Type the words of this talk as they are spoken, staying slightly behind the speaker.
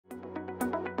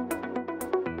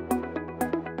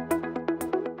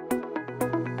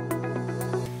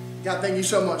God, thank you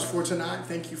so much for tonight.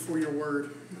 Thank you for your word,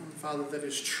 Father, that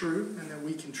is true and that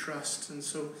we can trust. And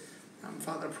so,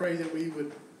 Father, I pray that we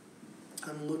would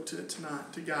look to it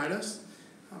tonight to guide us,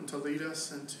 to lead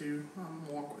us, and to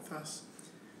walk with us.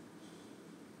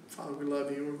 Father, we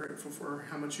love you. We're grateful for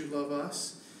how much you love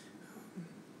us.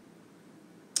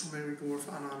 May we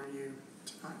glorify and honor you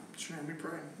tonight. In your name we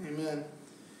pray. Amen.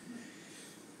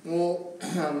 Well,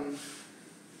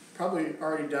 probably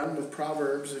already done with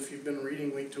Proverbs if you've been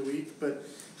reading week to week, but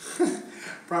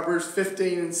Proverbs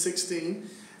 15 and 16.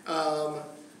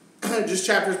 Just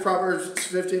chapters, Proverbs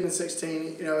 15 and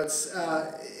 16. You know, it's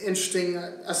interesting.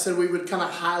 I said we would kind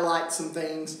of highlight some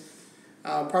things.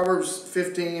 Proverbs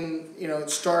 15, you know,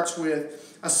 it starts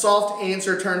with, a soft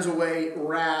answer turns away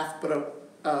wrath, but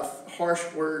a harsh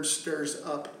word stirs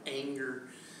up anger.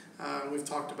 We've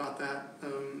talked about that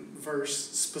verse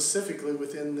specifically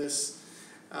within this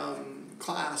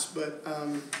class, but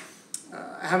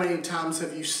how many times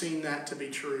have you seen that to be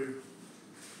true?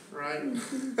 Right?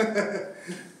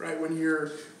 Right, when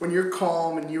you're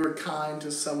calm and you are kind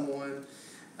to someone,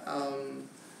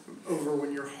 over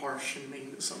when you're harsh and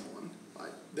mean to someone,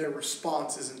 like their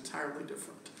response is entirely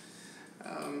different.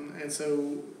 And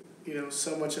so, you know,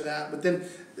 so much of that. But then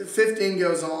 15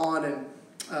 goes on and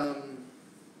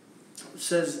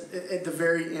says at the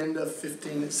very end of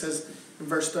 15, it says in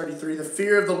verse 33, the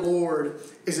fear of the Lord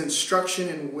is instruction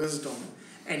and wisdom,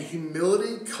 and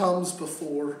humility comes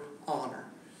before honor.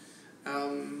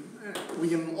 We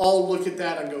can all look at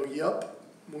that and go, yep,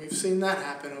 we've seen that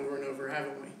happen over and over,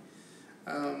 haven't we?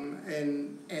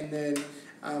 And then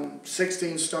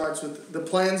 16 starts with, the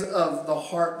plans of the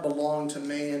heart belong to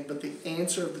man, but the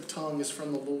answer of the tongue is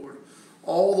from the Lord.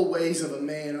 All the ways of a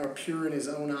man are pure in his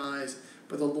own eyes,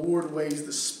 but the Lord weighs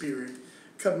the spirit.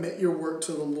 Commit your work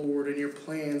to the Lord, and your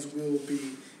plans will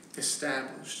be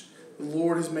established. The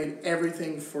Lord has made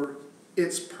everything for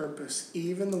its purpose,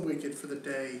 even the wicked for the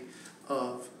day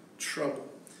of trouble.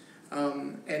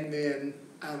 And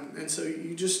so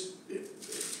you just,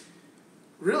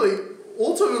 really,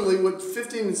 ultimately what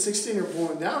 15 and 16 are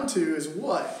boiling down to is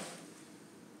what?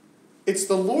 It's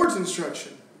the Lord's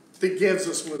instruction that gives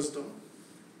us wisdom.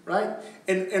 Right?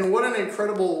 And what an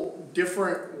incredible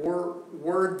different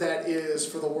word that is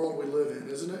for the world we live in,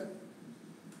 isn't it?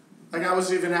 Like I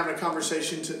was even having a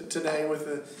conversation today with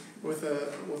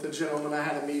a gentleman I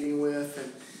had a meeting with,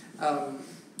 and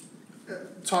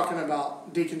talking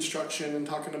about deconstruction and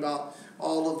talking about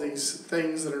all of these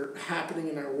things that are happening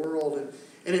in our world,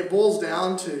 and it boils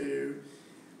down to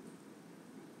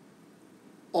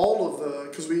all of the,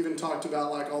 because we even talked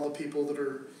about like all the people that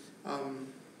are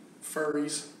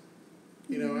furries.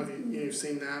 You know, you've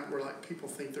seen that where like people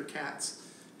think they're cats,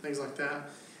 things like that.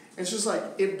 And it's just like,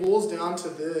 it boils down to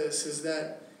this, is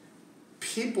that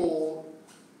people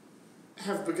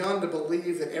have begun to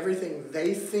believe that everything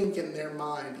they think in their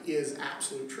mind is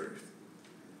absolute truth.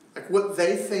 Like what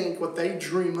they think, what they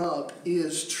dream up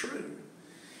is true.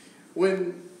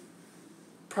 When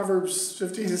Proverbs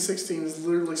 15 and 16 is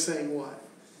literally saying what?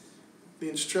 The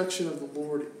instruction of the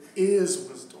Lord is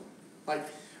wisdom. Like,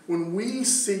 when we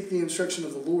seek the instruction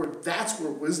of the Lord, that's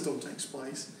where wisdom takes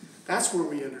place. That's where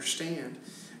we understand.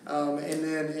 And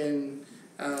then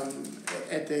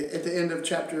at the end of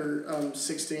chapter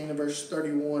 16, and verse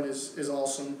 31 is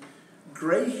awesome.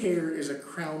 Gray hair is a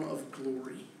crown of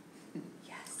glory.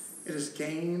 Yes. It is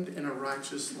gained in a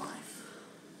righteous life.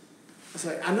 I was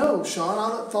like, I know, Sean,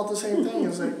 I thought the same thing. I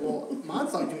was like, well,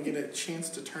 mine's not going to get a chance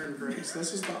to turn gray, so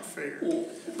this is not fair.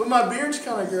 But my beard's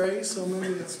kind of gray, so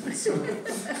maybe that's so.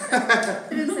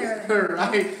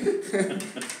 Right?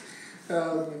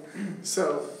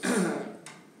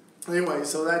 Anyway,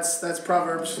 so that's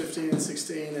Proverbs 15 and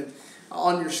 16. And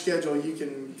on your schedule, you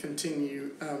can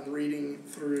continue reading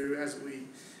through as we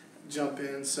jump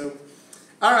in. So,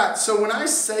 all right, so when I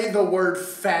say the word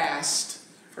fast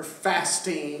or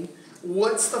fasting,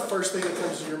 what's the first thing that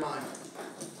comes to your mind?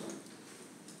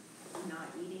 Not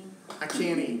eating. I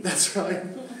can't eat. That's right.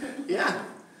 Yeah.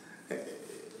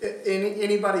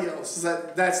 Anybody else?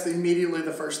 That's immediately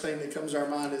the first thing that comes to our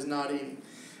mind is not eating.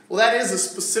 Well, that is a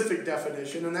specific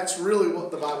definition, and that's really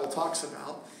what the Bible talks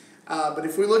about. But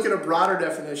if we look at a broader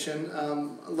definition,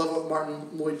 I love what Martin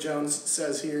Lloyd-Jones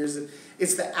says here, is that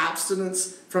it's the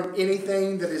abstinence from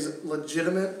anything that is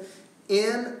legitimate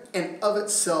in and of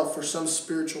itself for some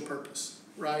spiritual purpose,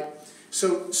 right?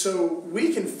 So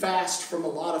we can fast from a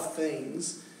lot of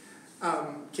things,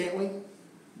 can't we?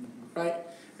 Right?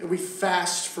 And we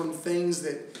fast from things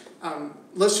that,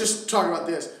 let's just talk about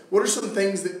this. What are some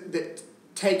things that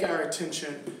take our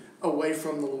attention away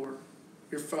from the Lord?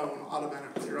 Your phone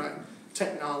automatically, right?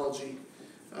 Technology,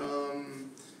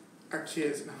 our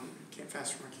kids, no, can't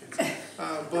fast for my kids,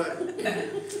 but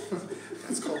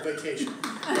that's called vacation,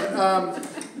 but,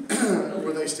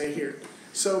 where they stay here.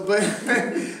 So, but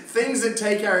things that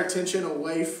take our attention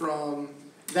away from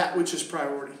that which is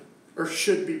priority, or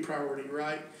should be priority,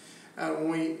 right? When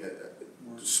we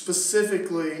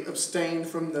specifically abstain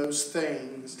from those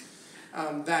things,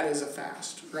 that is a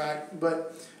fast, right?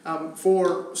 But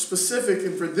for specific,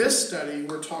 and for this study,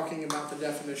 we're talking about the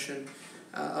definition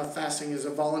of fasting as a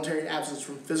voluntary absence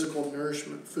from physical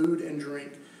nourishment, food and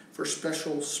drink, for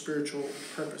special spiritual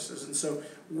purposes. And so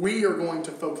we are going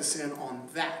to focus in on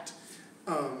that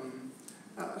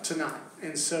tonight.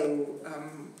 And so,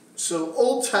 so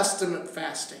Old Testament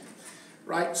fasting,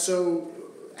 right? So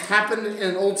happened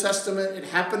in Old Testament, it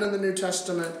happened in the New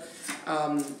Testament,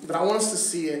 but I want us to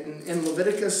see it in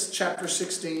Leviticus chapter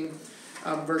 16,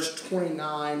 verse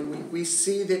 29. We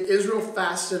see that Israel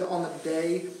fasted on the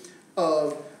Day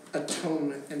of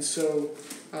Atonement. And so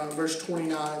verse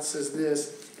 29, it says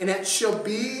this, "And it shall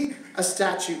be a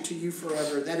statute to you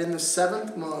forever, that in the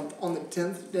 7th month, on the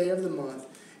 10th day of the month,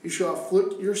 you shall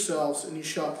afflict yourselves, and you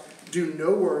shall do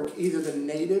no work, either the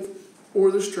native or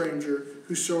the stranger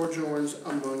who sojourns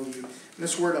among you." And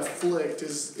this word afflict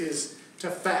is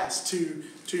to fast, to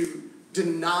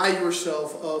deny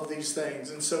yourself of these things.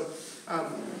 And so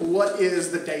what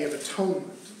is the Day of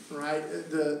Atonement, right?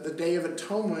 The Day of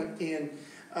Atonement in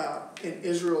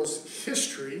Israel's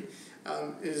history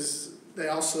is, they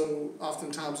also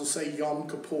oftentimes will say Yom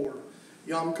Kippur.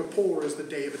 Yom Kippur is the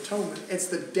Day of Atonement. It's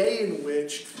the day in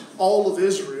which all of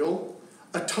Israel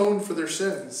atoned for their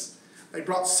sins. They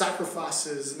brought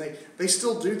sacrifices, and they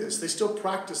still do this. They still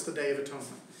practice the Day of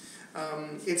Atonement.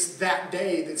 It's that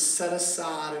day that's set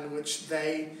aside in which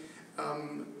they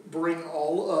bring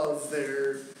all of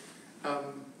their,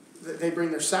 they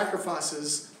bring their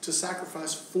sacrifices to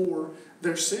sacrifice for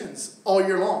their sins all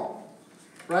year long,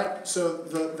 right? So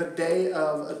the Day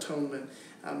of Atonement,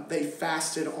 they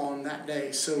fasted on that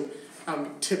day. So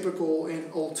typical in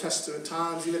Old Testament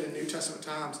times, even in New Testament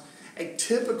times, a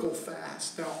typical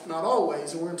fast, now not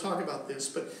always, and we're going to talk about this,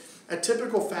 but a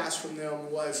typical fast from them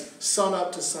was sun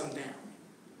up to sundown,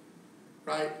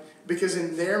 right? Because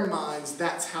in their minds,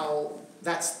 that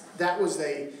was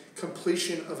a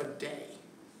completion of a day,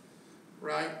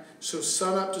 right? So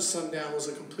sun up to sundown was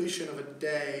a completion of a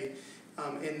day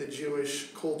in the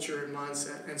Jewish culture and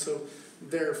mindset. And so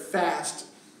their fast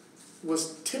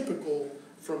was typical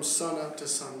from sun up to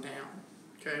sundown,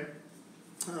 okay?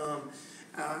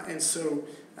 And so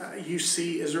you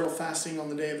see Israel fasting on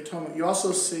the Day of Atonement. You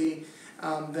also see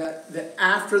that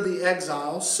after the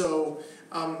exile, so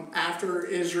after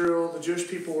Israel, the Jewish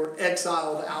people were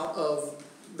exiled out of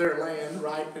their land,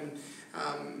 right? And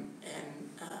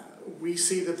we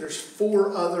see that there's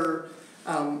 4 other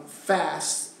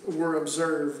fasts were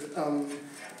observed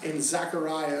in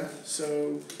Zechariah.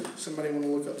 So somebody want to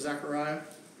look up Zechariah?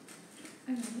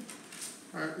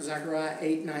 All right, Zechariah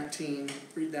 8:19.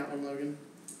 Read that one, Logan.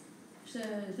 It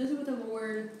says, "This is what the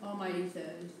Lord Almighty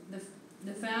says.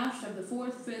 The fast of the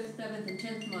 4th, 5th, 7th, and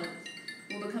 10th month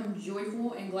will become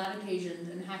joyful and glad occasions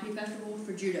and happy festivals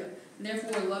for Judah.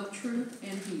 Therefore love truth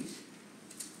and peace."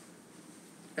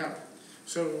 Yeah.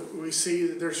 So we see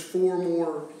that there's 4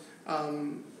 more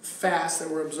fasts that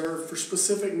were observed for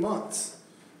specific months,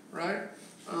 right?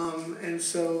 And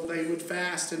so they would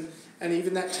fast, and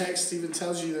even that text even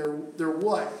tells you they're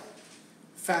what?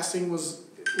 Fasting was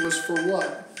for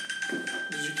what?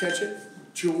 Did you catch it?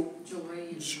 Joy.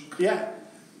 Yeah.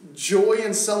 Joy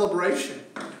and celebration.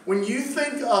 When you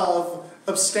think of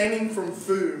abstaining from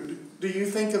food, do you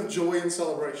think of joy and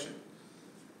celebration?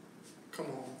 Come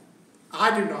on.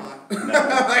 I do not. No.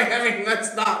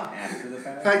 That's not. After the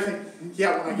fast?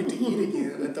 Yeah, when I get to eat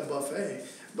again at the buffet.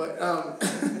 But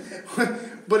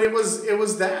but it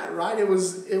was that, right? It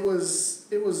was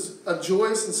a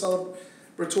joyous and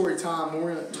celebratory time. And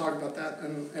we're going to talk about that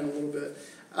in a little bit.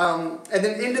 And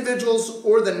then individuals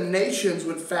or the nations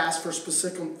would fast for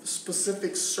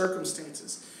specific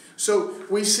circumstances. So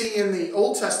we see in the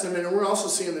Old Testament, and we're also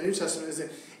seeing in the New Testament, is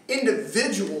that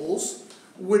individuals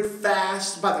would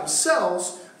fast by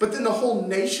themselves, but then the whole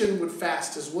nation would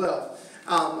fast as well.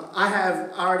 I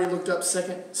already looked up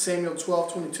 2 Samuel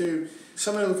 12:22.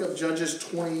 Somebody look up Judges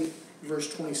 20, verse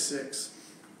 26.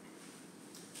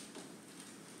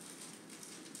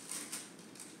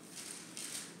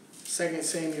 Second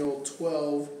Samuel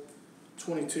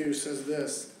 12:22 says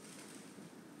this.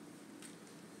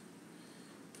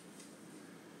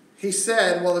 He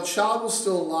said, "While the child was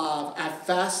still alive, I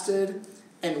fasted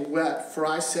and wept, for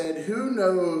I said, who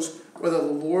knows whether the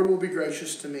Lord will be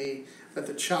gracious to me, that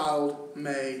the child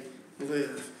may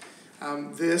live."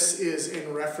 This is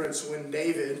in reference when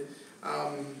David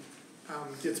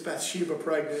gets Bathsheba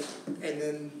pregnant, and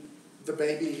then the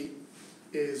baby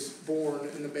is born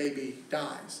and the baby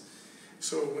dies.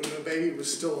 So when the baby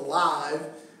was still alive,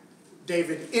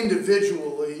 David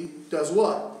individually does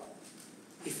what?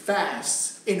 He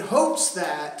fasts in hopes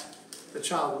that the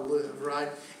child will live, right?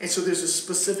 And so there's a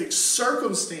specific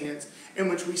circumstance in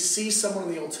which we see someone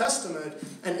in the Old Testament,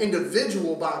 an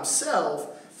individual by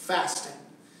himself, fasting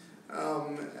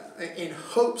in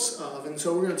hopes of. And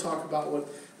so we're going to talk about what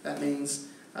that means.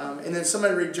 And then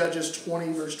somebody read Judges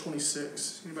 20, verse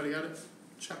 26. Anybody got it?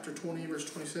 Chapter 20, verse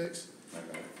 26. I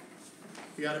got it.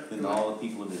 You got it? Then all the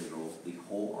people of Israel, the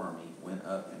whole army, went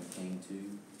up and came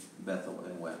to Bethel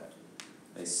and wept.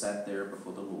 They sat there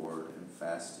before the Lord and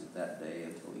fasted that day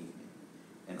until evening,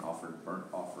 and offered burnt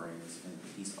offerings and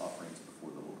peace offerings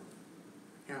before the Lord.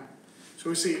 Yeah. So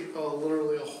we see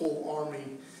literally a whole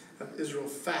army of Israel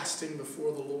fasting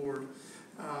before the Lord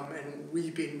and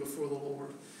weeping before the Lord.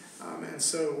 And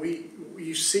so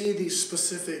you see these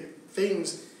specific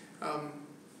things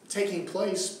taking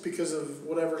place because of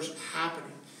whatever's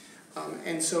happening.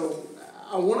 And so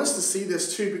I want us to see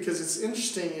this too, because it's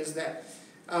interesting is that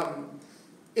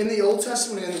in the Old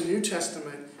Testament and the New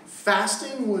Testament,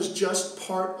 fasting was just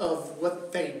part of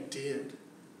what they did.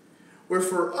 Where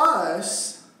for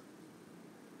us,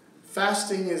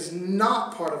 fasting is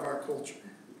not part of our culture,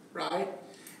 right?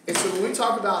 And so when we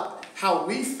talk about how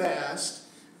we fast,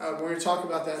 we're going to talk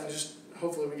about that and just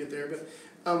hopefully we get there, but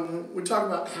when we talk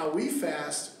about how we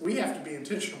fast, we have to be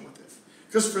intentional with it.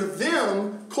 Because for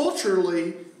them,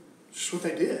 culturally, it's what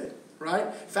they did,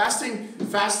 right? Fasting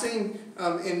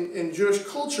in Jewish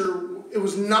culture, it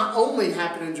was not only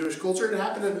happened in Jewish culture, it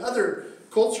happened in other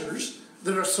cultures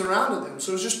that are surrounded them.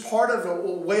 So it was just part of a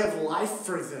way of life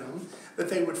for them that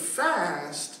they would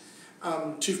fast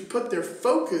to put their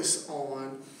focus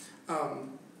on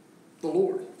the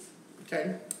Lord.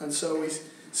 Okay? And so we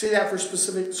see that for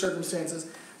specific circumstances.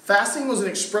 Fasting was an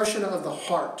expression of the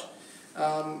heart.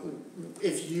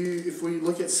 If we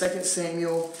look at 2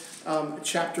 Samuel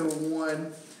chapter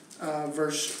 1,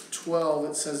 verse 12,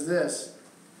 it says this.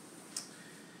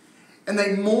 And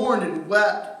they mourned and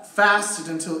wept, fasted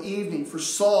until evening for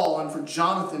Saul and for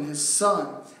Jonathan his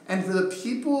son, and for the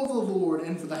people of the Lord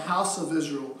and for the house of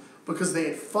Israel, because they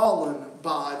had fallen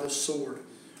by the sword.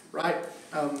 Right?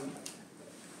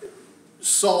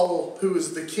 Saul, who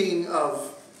is the king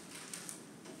of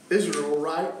Israel,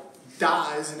 right,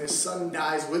 dies, and his son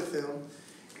dies with him.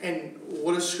 And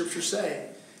what does Scripture say?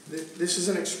 This is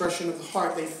an expression of the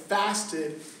heart. They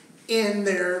fasted in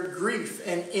their grief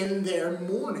and in their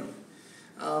mourning.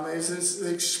 It's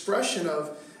an expression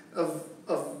of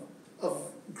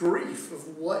grief,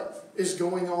 of what is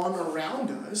going on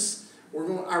around us.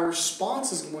 Our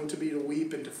response is going to be to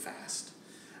weep and to fast.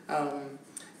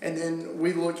 And then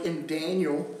we look in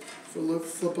Daniel. If we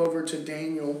flip over to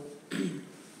Daniel.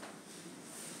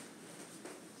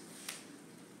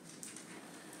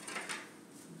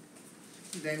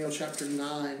 Daniel chapter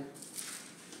 9.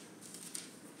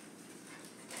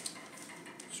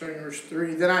 Starting in verse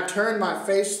 3. Then I turned my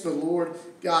face to the Lord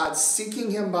God, seeking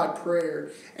him by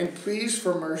prayer, and pleased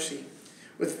for mercy.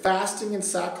 With fasting and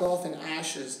sackcloth and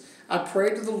ashes, I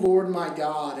prayed to the Lord my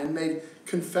God, and made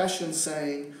confession,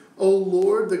 saying, O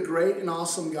Lord, the great and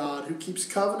awesome God, who keeps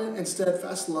covenant and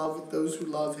steadfast love with those who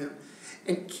love him,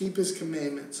 and keep his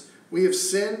commandments. We have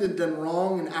sinned and done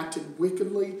wrong and acted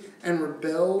wickedly and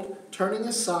rebelled, turning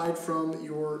aside from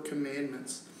your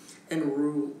commandments and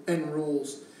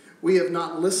rules. We have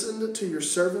not listened to your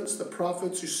servants, the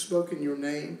prophets who spoke in your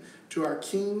name, to our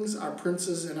kings, our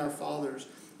princes, and our fathers,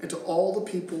 and to all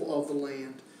the people of the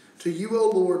land. To you, O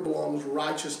Lord, belongs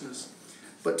righteousness,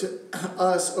 but to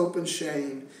us open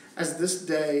shame, as this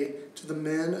day to the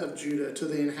men of Judah, to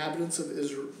the inhabitants of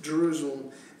Israel, Jerusalem,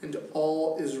 and to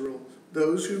all Israel,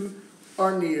 those who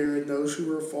are near and those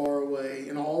who are far away,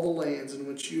 in all the lands in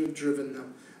which you have driven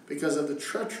them, because of the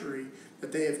treachery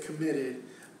that they have committed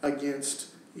against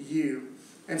you.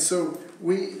 And so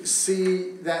we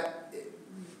see that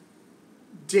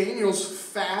Daniel's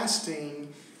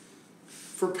fasting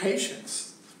for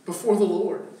patience before the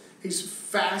Lord. He's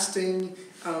fasting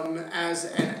as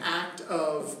an act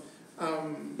of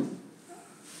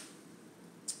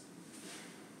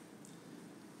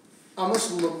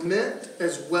almost lament,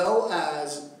 as well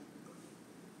as,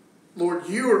 Lord,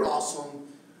 you are awesome,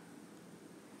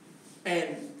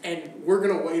 and we're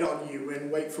going to wait on you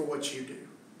and wait for what you do.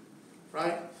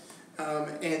 Right?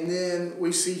 And then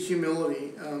we see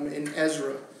humility in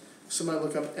Ezra. Somebody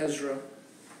look up Ezra.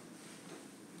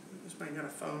 Somebody got a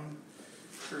phone?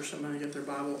 Or somebody get their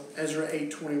Bible. Ezra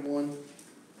 8:21.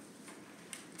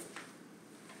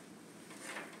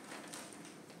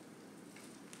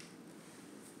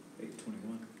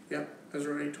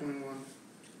 Ezra 8:21.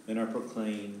 Then I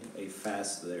proclaimed a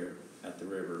fast there at the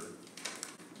river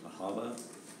Ahava,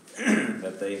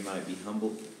 that they might be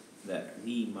humbled, that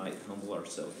we might humble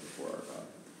ourselves before our God,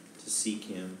 to seek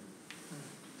Him,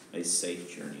 a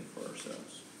safe journey for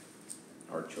ourselves,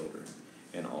 our children,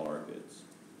 and all our goods.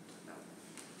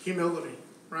 Humility,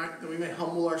 right? That we may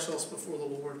humble ourselves before the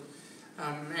Lord.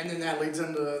 And then that leads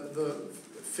into the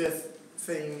fifth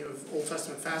thing of Old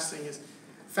Testament fasting is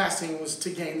fasting was to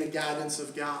gain the guidance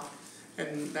of God.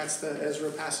 And that's the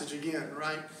Ezra passage again,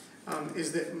 right?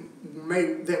 Is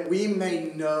that we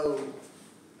may know,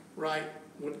 right,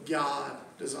 what God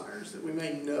desires, that we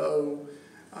may know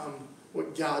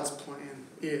what God's plan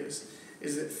is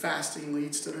that fasting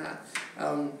leads to that.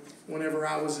 Whenever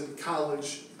I was in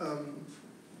college,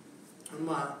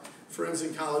 my friends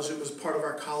in college, it was part of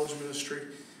our college ministry.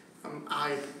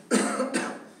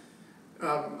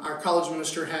 Our college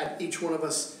minister had each one of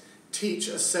us teach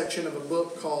a section of a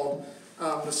book called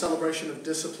The Celebration of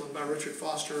Discipline by Richard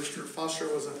Foster. Richard Foster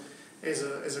is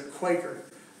a Quaker,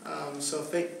 so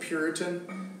think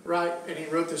Puritan, right? And he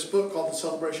wrote this book called The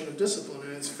Celebration of Discipline,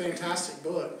 and it's a fantastic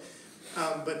book.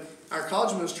 But our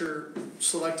college minister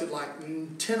selected like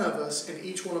 10 of us, and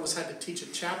each one of us had to teach a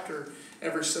chapter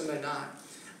every Sunday night.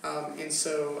 And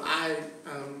so I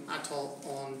taught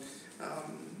on,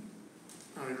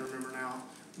 I don't even remember now,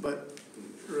 but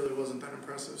it really wasn't that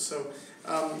impressive. So,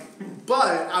 but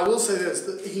I will say this: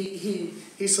 that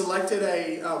he selected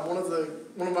one of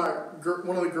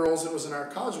the girls that was in our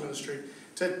college ministry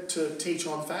to teach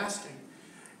on fasting,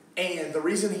 and the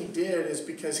reason he did is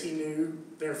because he knew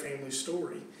their family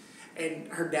story, and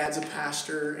her dad's a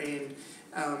pastor, and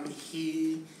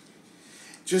he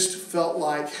just felt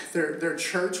like their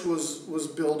church was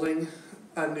building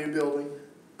a new building.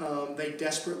 They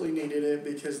desperately needed it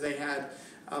because they had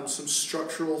some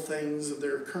structural things of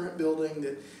their current building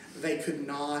that they could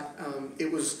not.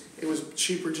 It was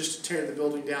cheaper just to tear the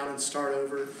building down and start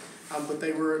over. But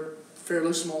they were a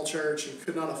fairly small church and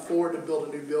could not afford to build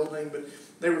a new building. But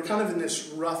they were kind of in this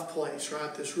rough place,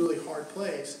 right? This really hard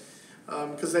place.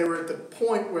 Because they were at the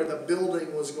point where the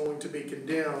building was going to be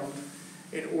condemned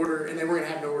and they were going to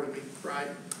have nowhere to meet, right?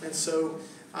 And so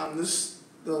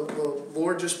the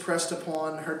Lord just pressed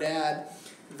upon her dad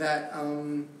that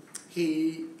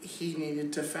he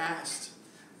needed to fast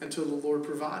until the Lord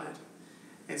provided.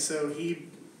 And so he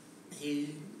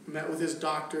met with his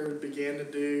doctor, began to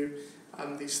do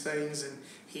these things, and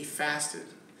he fasted.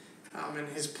 And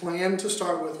his plan to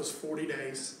start with was 40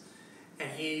 days,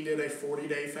 and he did a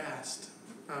 40-day fast.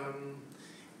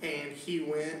 And he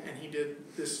went and he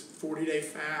did this 40-day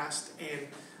fast, and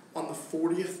on the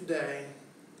 40th day,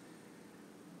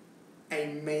 a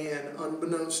man,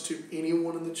 unbeknownst to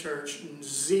anyone in the church,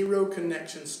 zero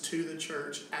connections to the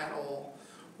church at all,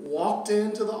 walked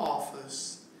into the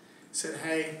office, said,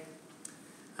 "Hey,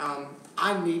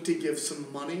 I need to give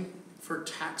some money for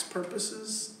tax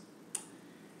purposes,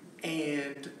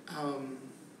 and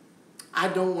I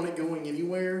don't want it going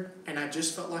anywhere, and I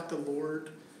just felt like the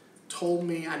Lord told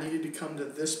me I needed to come to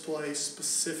this place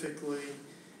specifically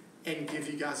and give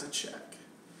you guys a check."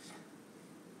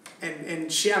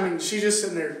 And she's just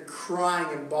sitting there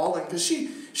crying and bawling because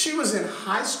she was in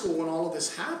high school when all of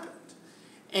this happened.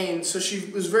 And so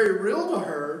she was very real to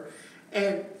her.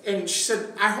 And she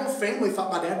said, our whole family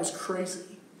thought my dad was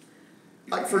crazy,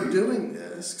 like, for doing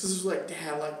this. Because it was like,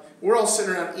 Dad, like, we're all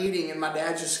sitting around eating and my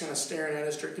dad's just kind of staring at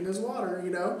us, drinking his water,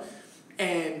 you know.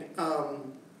 And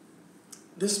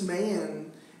this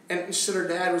man, and she said her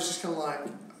dad was just kind of like,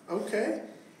 okay.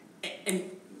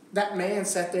 And that man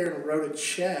sat there and wrote a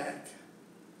check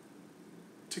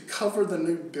to cover the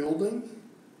new building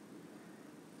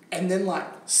and then, like,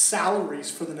 salaries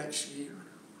for the next year.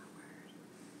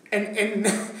 And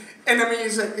I mean, he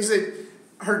said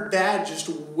her dad just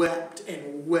wept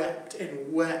and wept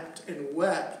and wept and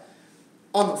wept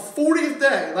on the 40th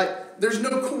day. Like, there's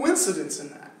no coincidence in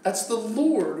that. That's the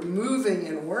Lord moving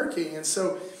and working. And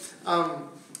so,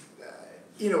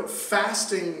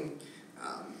 fasting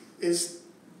is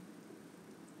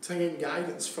taking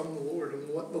guidance from the Lord and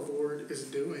what the Lord is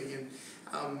doing. And,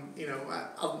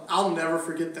 I'll never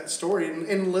forget that story.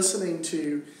 And listening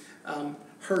to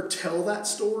her tell that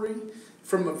story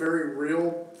from a very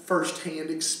real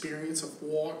first-hand experience of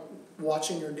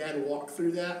watching her dad walk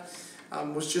through that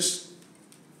was just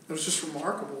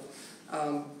remarkable.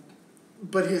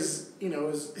 But his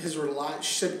reliance,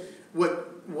 she said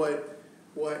what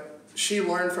she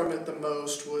learned from it the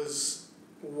most was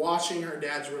watching her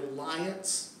dad's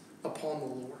reliance upon the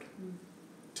Lord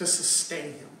to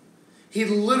sustain him. He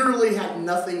literally had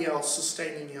nothing else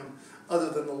sustaining him other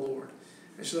than the Lord.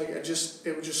 And she's like, it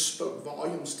just spoke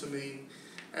volumes to me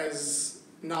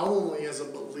not only as a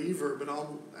believer, but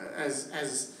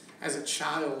as a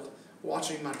child,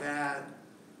 watching my dad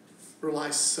rely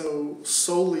so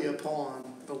solely upon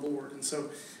the Lord. And so,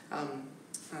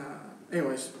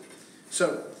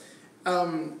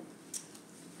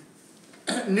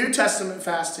 New Testament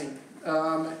fasting,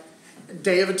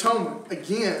 Day of Atonement,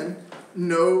 again,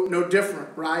 no different,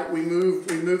 right? We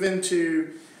move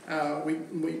into we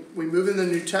move in the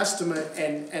New Testament,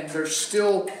 and there's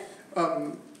still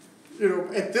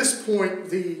at this point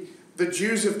the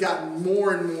Jews have gotten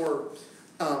more and more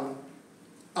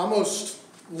almost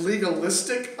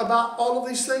legalistic about all of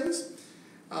these things.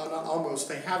 Not almost,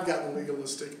 they have gotten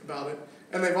legalistic about it,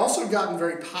 and they've also gotten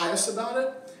very pious about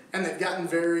it, and they've gotten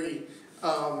very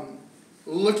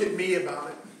look at me about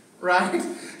it, right?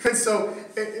 And so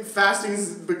fasting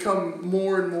has become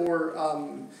more and more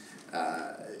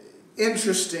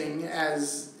interesting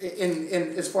as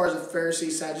far as the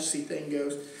Pharisee-Sadducee thing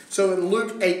goes. So in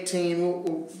Luke 18,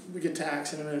 we'll get to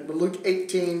Acts in a minute, but Luke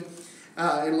 18,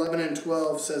 11 and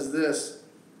 12 says this.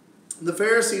 The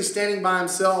Pharisee, standing by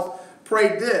himself,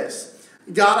 prayed this: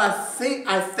 God, I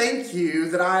thank you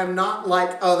that I am not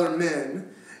like other men,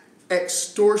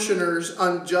 extortioners,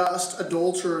 unjust,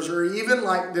 adulterers, or even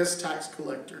like this tax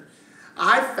collector.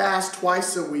 I fast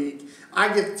twice a week.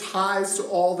 I give tithes to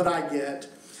all that I get.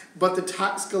 But the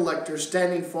tax collector,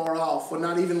 standing far off, would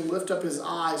not even lift up his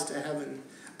eyes to heaven,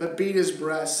 but beat his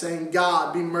breast, saying,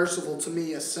 God, be merciful to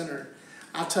me, a sinner.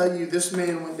 I tell you, this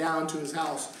man went down to his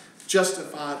house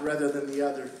justified rather than the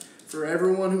other. For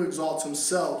everyone who exalts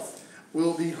himself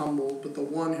will be humbled, but the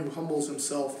one who humbles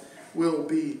himself will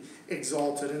be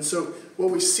exalted. And so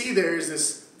what we see there is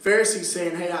this Pharisee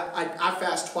saying, hey, I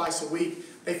fast twice a week.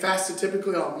 They fasted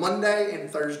typically on Monday and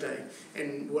Thursday.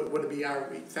 And what would it be our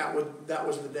week? That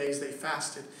was the days they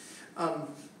fasted.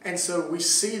 And so we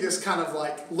see this kind of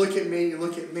like, look at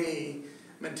me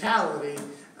mentality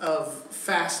of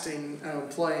fasting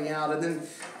playing out. And then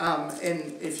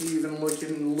and if you even look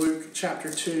in Luke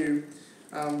chapter 2,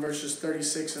 verses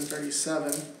 36 and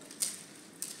 37, it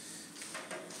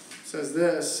says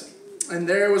this: And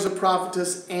there was a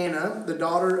prophetess, Anna, the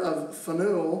daughter of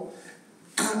Phanuel,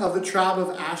 of the tribe of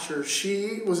Asher.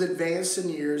 She was advanced in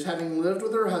years, having lived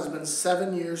with her husband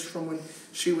 7 years from when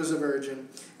she was a virgin,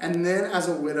 and then as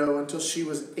a widow until she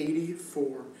was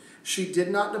 84. She did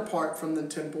not depart from the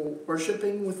temple,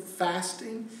 worshiping with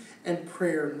fasting and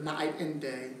prayer night and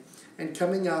day. And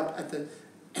coming up at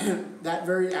that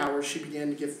very hour, she began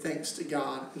to give thanks to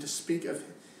God and to speak of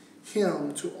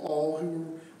him to all who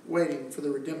were waiting for the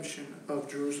redemption of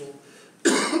Jerusalem.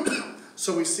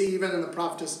 So we see even in the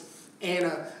prophetess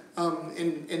Anna,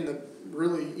 in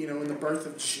the birth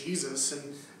of Jesus,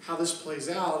 and how this plays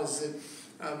out is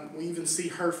that we even see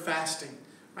her fasting.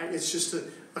 Right, it's just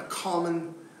a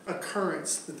common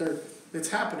occurrence that's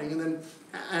happening. And then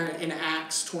in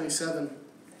Acts 27,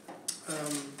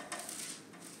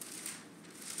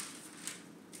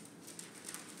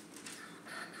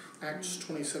 Acts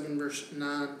 27 verse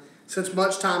 9. Since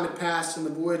much time had passed and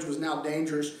the voyage was now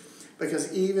dangerous,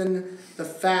 because even the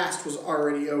fast was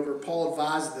already over, Paul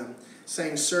advised them,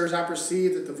 saying, Sirs, I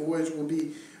perceive that the voyage will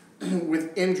be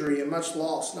with injury and much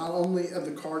loss, not only of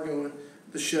the cargo and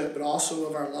the ship, but also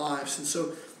of our lives. And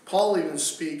so Paul even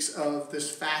speaks of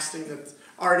this fasting that's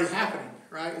already happening,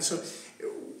 right? And so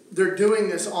they're doing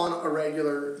this on a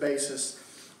regular basis.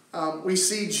 We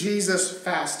see Jesus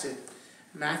fasted.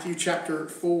 Matthew chapter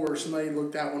 4, somebody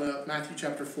look that one up. Matthew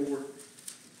chapter 4.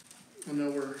 I know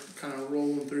we're kind of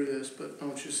rolling through this, but I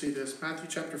want you to see this. Matthew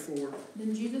chapter 4.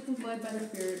 Then Jesus was led by the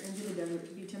Spirit into the desert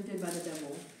to be tempted by the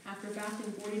devil. After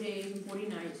fasting 40 days and 40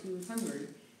 nights, he was hungry.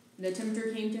 The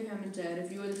tempter came to him and said,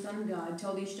 If you are the Son of God,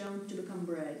 tell these stones to become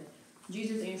bread.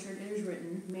 Jesus answered, It is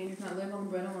written, Man does not live on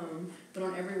bread alone, but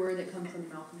on every word that comes from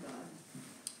the mouth of God.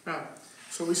 Now,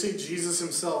 so we see Jesus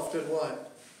himself did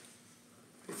what?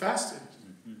 He fasted,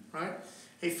 right?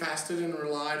 He fasted and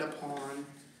relied upon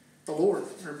the Lord,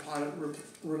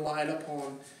 relied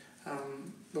upon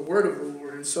the word of the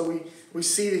Lord. And so we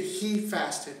see that he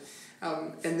fasted.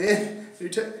 And then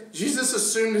Jesus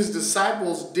assumed his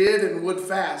disciples did and would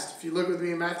fast. If you look with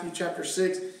me in Matthew chapter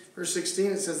 6, verse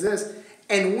 16, it says this,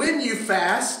 and when you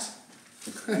fast,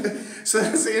 so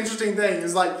that's the interesting thing,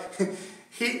 is like,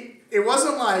 it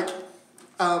wasn't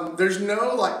like, there's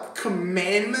no like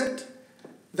commandment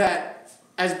that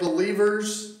as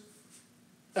believers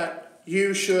that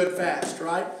you should fast,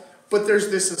 right? But there's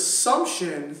this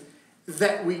assumption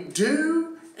that we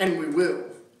do and we will,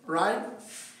 right?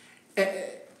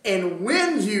 And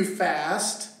when you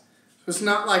fast, it's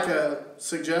not like a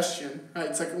suggestion, right?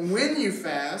 It's like when you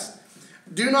fast,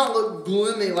 Do not look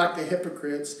gloomy like the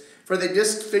hypocrites, for they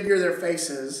disfigure their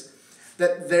faces,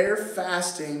 that their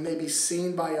fasting may be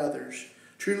seen by others.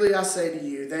 Truly I say to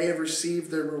you, they have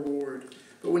received their reward.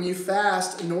 But when you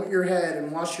fast, anoint your head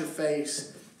and wash your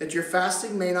face, that your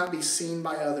fasting may not be seen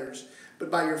by others, but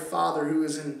by your Father who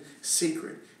is in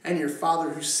secret. And your Father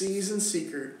who sees in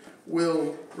secret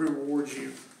will reward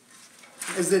you.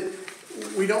 Is that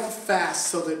we don't fast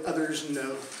so that others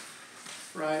know,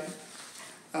 right?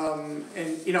 And,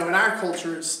 in our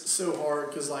culture, it's so hard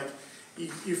because, like,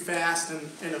 you fast,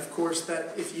 and of course,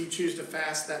 that if you choose to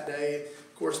fast that day,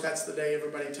 of course, that's the day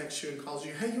everybody texts you and calls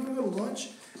you, hey, you want to go to lunch?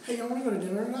 Hey, you want to go to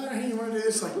dinner tonight? Hey, you want to do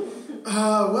this? Like,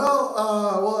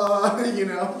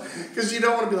 because you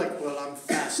don't want to be like, well, I'm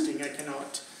fasting, I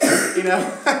cannot,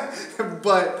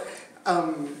 but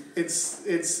it's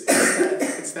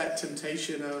that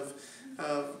temptation of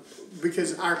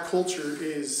because our culture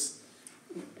is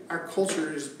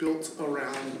built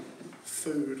around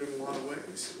food in a lot of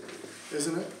ways,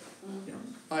 isn't it? Yeah.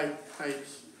 Like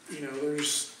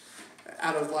there's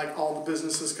out of like all the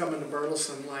businesses coming to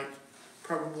Burleson, like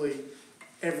probably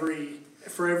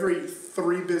for every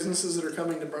 3 businesses that are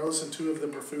coming to Burleson, 2 of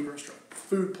them are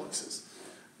food places,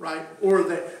 right? Or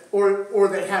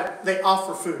they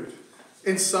offer food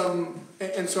in some,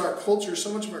 and so our culture,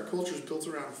 so much of our culture is built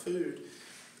around food,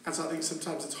 and so I think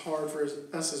sometimes it's hard for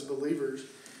us as believers.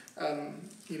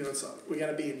 We got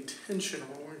to be intentional.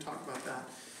 We're going to talk about that.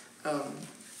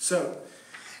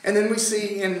 And then we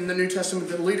see in the New Testament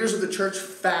that leaders of the church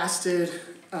fasted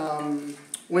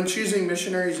when choosing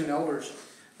missionaries and elders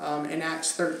in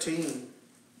Acts 13.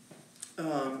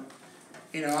 I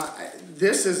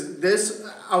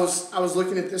was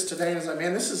looking at this today and I was like,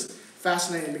 man, this is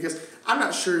fascinating because I'm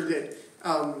not sure that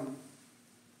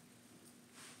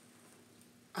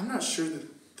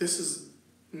this is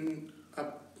a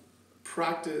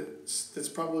practice that's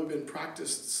probably been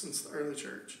practiced since the early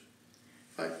church.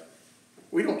 Like,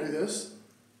 we don't do this.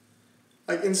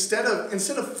 Like, instead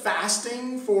of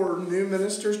fasting for new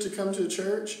ministers to come to the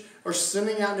church or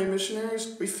sending out new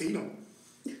missionaries, we feed them.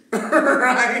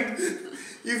 Right?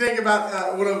 You think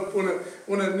about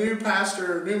when a new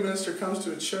pastor or new minister comes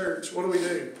to a church, what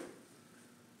do?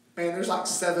 Man, there's like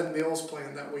 7 meals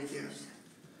planned that weekend.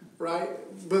 Right?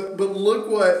 But look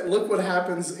what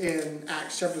happens in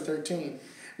Acts chapter 13.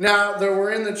 Now there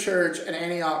were in the church at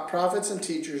Antioch prophets and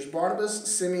teachers,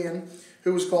 Barnabas, Simeon,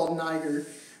 who was called Niger,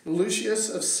 Lucius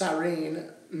of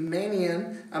Cyrene,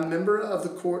 Manaen, a member of the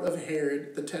court of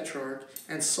Herod the Tetrarch,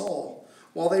 and Saul.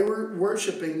 While they were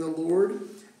worshiping the Lord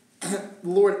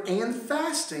and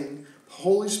fasting, the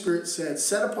Holy Spirit said,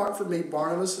 set apart for me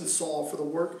Barnabas and Saul for the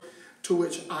work to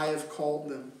which I have called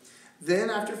them. Then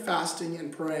after fasting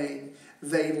and praying,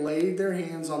 they laid their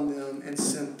hands on them and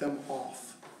sent them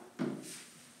off.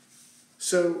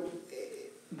 So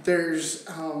there's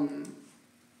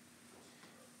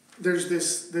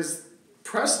this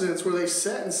precedence where they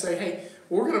set and say, hey,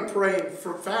 we're going to pray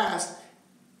for fast.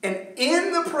 And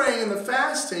in the praying and the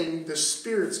fasting, the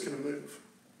Spirit's going to move.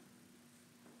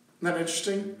 Isn't that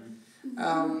interesting?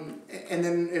 And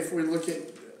then if we look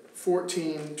at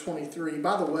 14:23,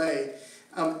 by the way,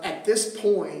 at this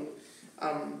point,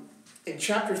 in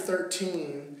chapter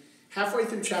 13, halfway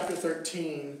through chapter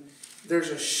 13, there's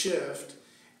a shift.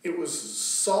 It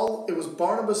was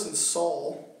Barnabas and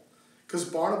Saul, because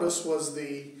Barnabas was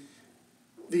the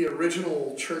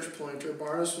original church planter.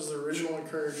 Barnabas was the original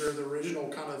encourager, the original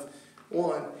kind of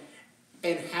one.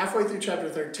 And halfway through chapter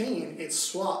 13, it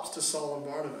swaps to Saul and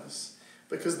Barnabas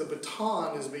because the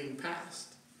baton is being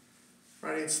passed.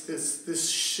 Right? It's this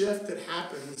shift that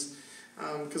happens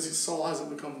because Saul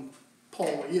hasn't become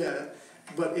Paul yet,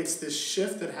 but it's this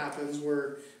shift that happens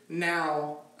where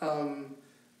now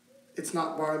it's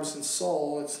not Barnabas and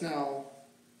Saul, it's now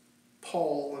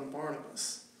Paul and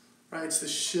Barnabas. Right? It's the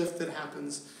shift that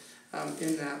happens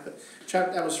in that. But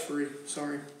that was free,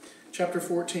 sorry. Chapter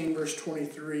 14, verse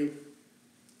 23.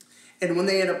 And when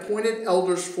they had appointed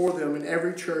elders for them in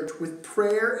every church with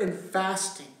prayer and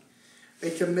fasting, they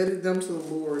committed them to the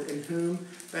Lord in whom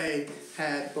they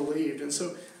had believed. And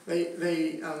so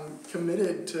they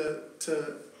committed to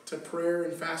prayer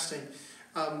and fasting.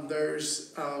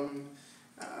 There's a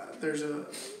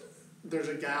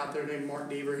guy out there named Mark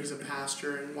Deaver. He's a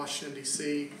pastor in Washington,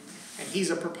 D.C., and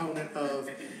he's a proponent of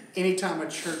anytime a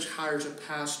church hires a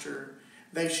pastor,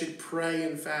 they should pray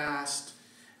and fast.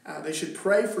 They should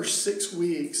pray for 6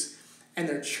 weeks,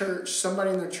 and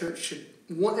somebody in their church should,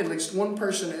 at least one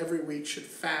person every week should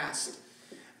fast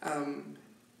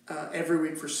every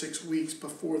week for 6 weeks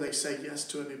before they say yes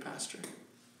to a new pastor.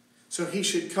 So he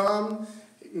should come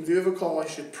in view of a call, he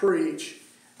should preach.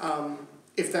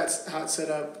 if that's how it's set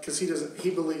up, because he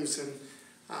believes in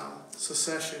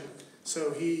secession.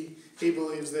 So he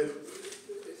believes that,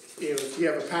 if you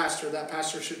have a pastor, that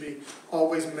pastor should be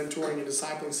always mentoring and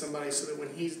discipling somebody, so that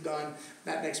when he's done,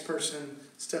 that next person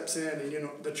steps in, and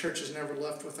the church is never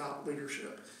left without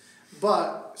leadership.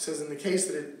 But it says in the case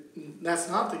that that's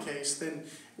not the case, then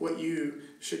what you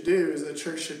should do is the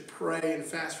church should pray and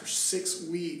fast for 6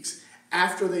 weeks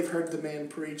after they've heard the man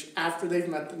preach, after they've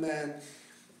met the man,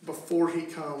 before he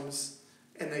comes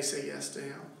and they say yes to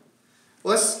him.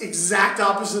 Well, that's the exact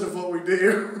opposite of what we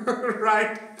do,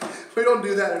 right? We don't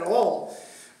do that at all.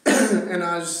 And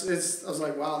I was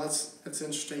like, wow, that's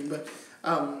interesting. But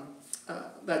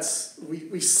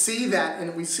we see that,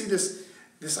 and we see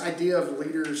this idea of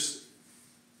leaders,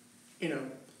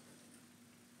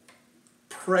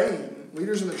 praying,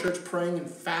 leaders in the church praying and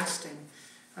fasting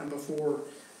before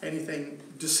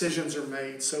decisions are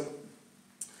made. So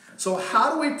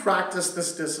how do we practice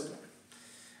this discipline?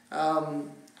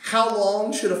 How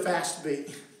long should a fast be?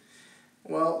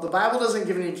 Well, the Bible doesn't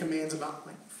give any commands about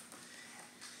length.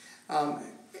 I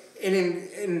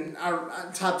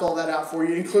typed all that out for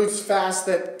you. It includes fasts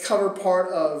that cover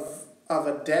part of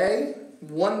a day,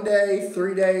 1 day,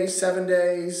 3 days, 7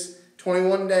 days,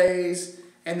 21 days,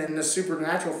 and then the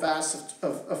supernatural fast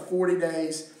of 40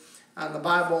 days. The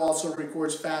Bible also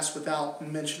records fasts without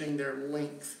mentioning their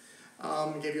length.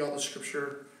 I gave you all the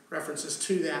scripture references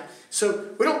to that. So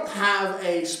we don't have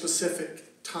a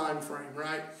specific time frame,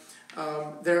 right?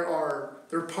 There are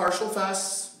partial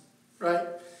fasts, right?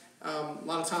 A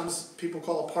lot of times people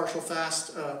call a partial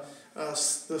fast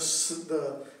the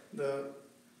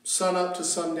sun up to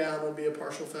sundown would be a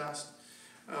partial fast.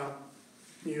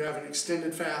 You have an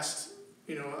extended fast,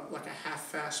 like a half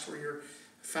fast where you're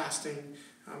fasting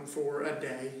for a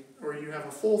day, or you have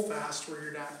a full fast where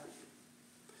you're not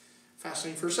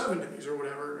fasting for 7 days or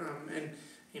whatever.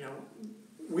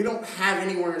 We don't have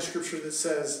anywhere in Scripture that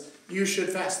says you should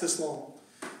fast this long.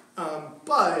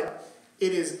 But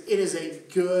it is a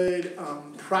good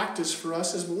practice for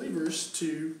us as believers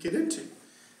to get into,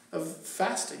 of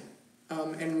fasting.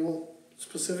 And we'll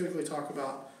specifically talk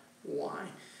about why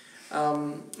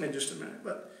in just a minute.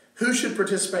 But who should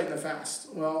participate in the fast?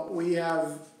 Well, we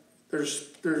have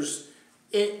there's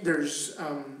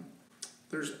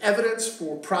evidence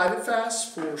for private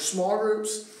fasts, for small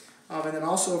groups, and then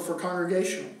also for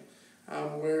congregational,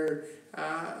 where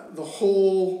the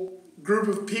whole group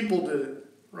of people did it,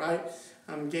 right?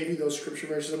 Gave you those scripture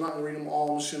verses. I'm not going to read them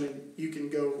all. I'm assuming you can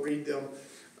go read them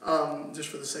just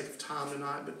for the sake of time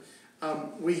tonight.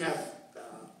 But we have,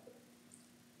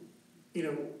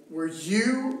 where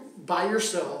you by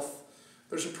yourself,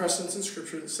 there's a precedence in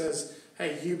scripture that says,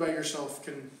 hey, you by yourself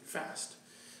can fast.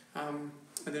 And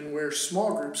then where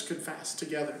small groups could fast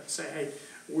together. Say, hey,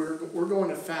 we're going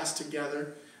to fast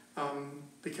together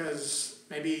because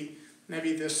maybe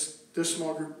this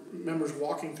small group member's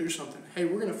walking through something. Hey,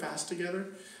 we're going to fast together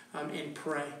and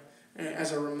pray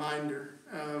as a reminder.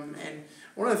 And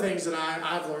one of the things that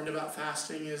I've learned about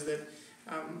fasting is that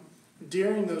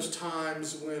during those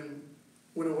times when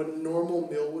a normal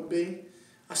meal would be,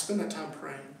 I spend that time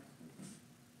praying.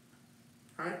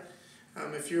 Right?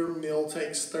 If your meal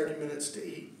takes 30 minutes to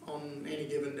eat on any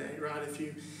given day, right?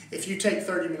 If you take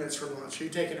 30 minutes for lunch, or you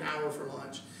take an hour for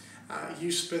lunch,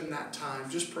 you spend that time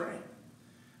just praying.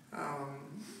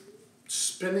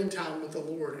 Spending time with the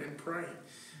Lord and praying.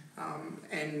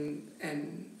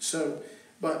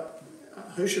 But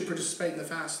who should participate in the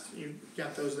fast? You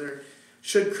got those there.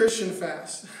 Should Christian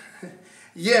fast?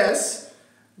 Yes,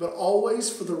 but always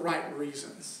for the right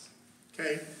reasons.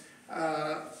 Okay?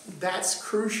 That's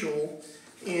crucial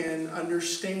in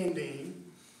understanding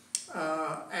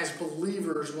as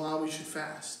believers why we should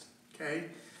fast. Okay?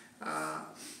 I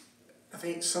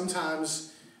think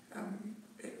sometimes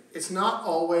it's not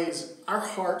always, our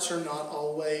hearts are not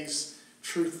always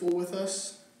truthful with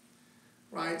us.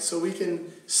 Right? So we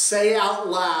can say out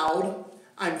loud,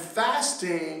 I'm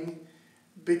fasting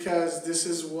because this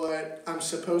is what I'm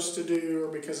supposed to do, or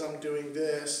because I'm doing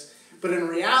this. But in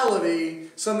reality,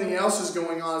 something else is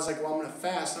going on. It's like, well, I'm going to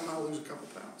fast. I might lose a couple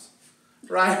pounds.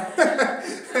 Right?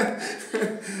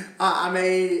 I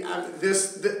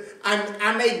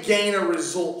may gain a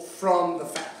result from the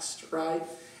fast. Right?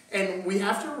 And we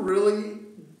have to really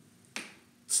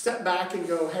step back and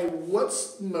go, hey,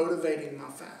 what's motivating my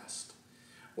fast?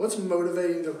 What's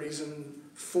motivating the reason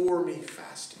for me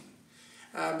fasting?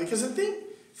 Because I think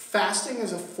fasting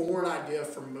is a foreign idea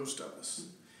for most of us.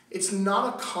 It's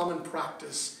not a common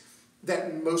practice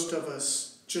that most of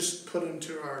us just put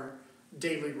into our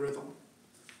daily rhythm.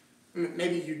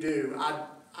 Maybe you do.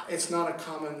 It's not a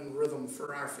common rhythm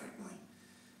for our family.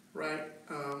 right?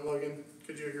 Logan,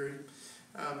 could you agree?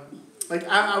 Like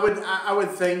I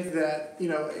would think that,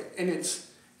 and it's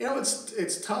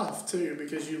tough too,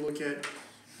 because you look at,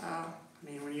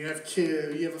 when you have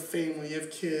kids, you have a family, you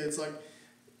have kids, like,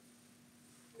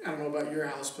 I don't know about your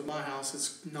house, but my house,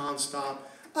 it's nonstop.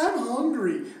 I'm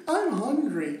hungry. I'm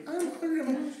hungry. I'm hungry.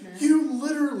 I'm like, you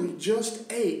literally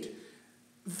just ate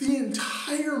the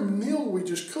entire meal we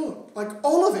just cooked. Like,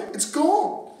 all of it. It's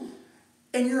gone.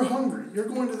 And you're hungry. You're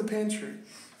going to the pantry.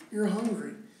 You're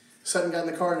hungry. Sutton got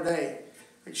in the car today.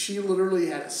 Like, she literally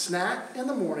had a snack in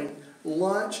the morning,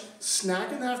 lunch,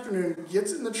 snack in the afternoon,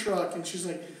 gets in the truck, and she's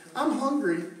like, I'm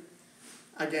hungry.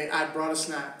 I brought a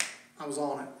snack. I was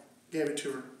on it. Gave it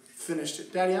to her. Finished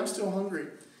it. Daddy, I'm still hungry.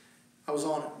 I was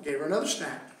on it. Gave her another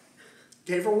snack.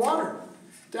 Gave her water.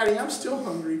 Daddy, I'm still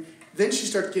hungry. Then she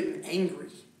starts getting angry.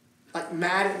 Like,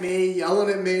 mad at me, yelling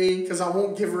at me, because I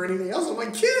won't give her anything else. I'm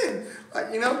like, kid.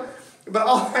 Like, But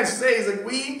all I say is, like,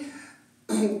 we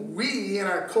in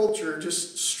our culture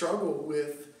just struggle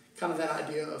with kind of that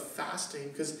idea of fasting.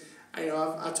 Because,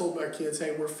 I told our kids,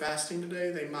 hey, we're fasting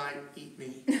today. They might eat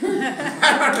me. I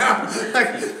don't know.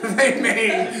 Like, they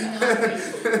may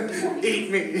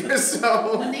eat me.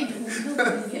 So. When they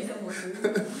get no more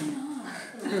food, why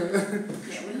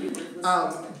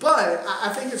not? But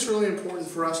I think it's really important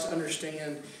for us to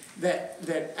understand that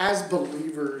as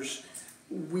believers,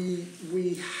 we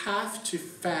have to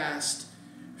fast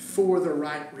for the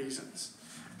right reasons,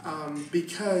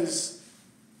 because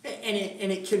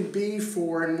it can be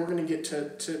for, and we're going to get to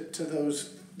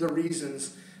the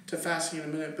reasons to fasting in a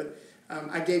minute. But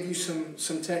I gave you some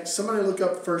text. Somebody look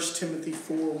up 1 Timothy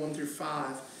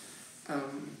 4:1-5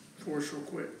 for us real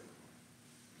quick.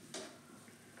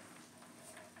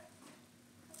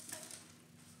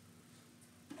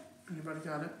 Anybody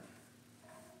got it?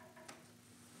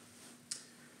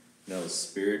 No, the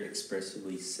Spirit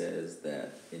expressly says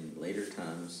that in later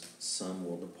times some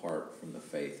will depart from the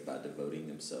faith by devoting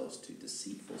themselves to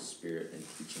deceitful spirit and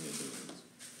teaching of demons,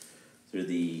 through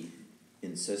the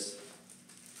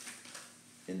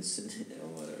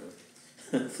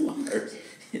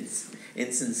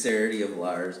insincerity of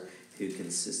liars,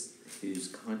 whose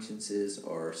consciences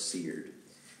are seared,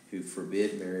 who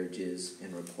forbid marriages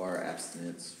and require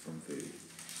abstinence from food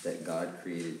that God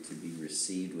created to be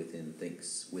received with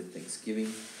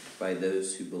thanksgiving by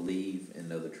those who believe and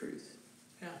know the truth.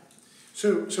 Yeah.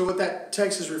 So what that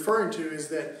text is referring to is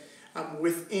that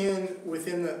within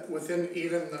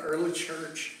even the early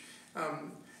church,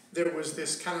 there was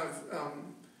this kind of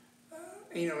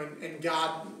and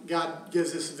God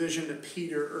gives this vision to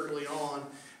Peter early on,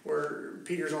 where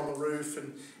Peter's on the roof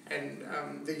and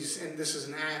this is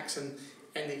an Acts,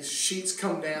 and these sheets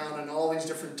come down, and all these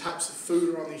different types of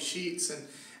food are on these sheets, and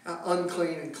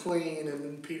unclean and clean,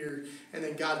 and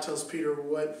then God tells Peter,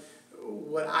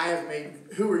 what I have made,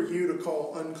 who are you to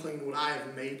call unclean what I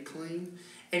have made clean?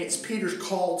 And it's Peter's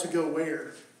call to go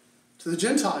where? To the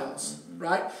Gentiles,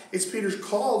 right? It's Peter's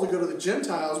call to go to the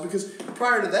Gentiles, because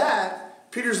prior to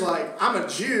that, Peter's like, I'm a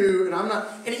Jew, and I'm not.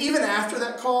 And even after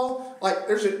that call, like,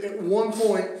 there's at one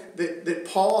point that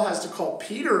Paul has to call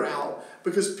Peter out,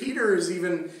 because Peter is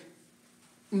even,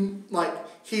 like,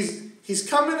 he's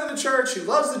come into the church, he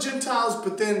loves the Gentiles,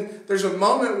 but then there's a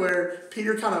moment where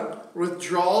Peter kind of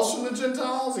withdraws from the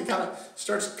Gentiles. He kind of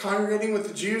starts congregating with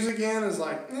the Jews again, is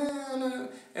like, no.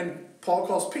 And Paul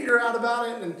calls Peter out about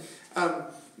it. And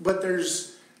but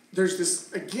there's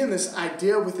this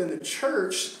idea within the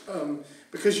church,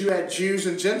 because you had Jews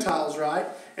and Gentiles, right?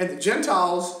 And the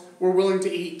Gentiles were willing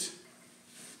to eat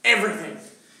everything.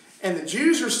 And the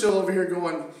Jews are still over here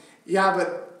going, yeah,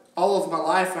 but all of my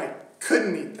life I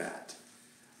couldn't eat that.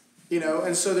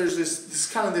 And so there's this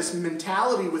kind of this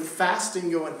mentality with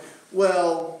fasting going,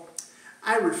 well,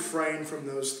 I refrain from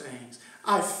those things.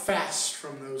 I fast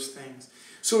from those things.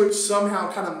 So it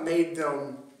somehow kind of made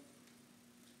them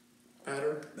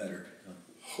better,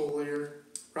 holier,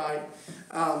 right?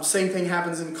 Same thing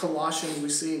happens in Colossians. We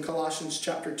see in Colossians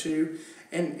chapter 2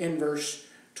 and in verse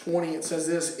 20, it says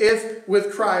this: if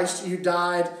with Christ you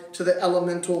died to the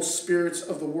elemental spirits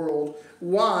of the world,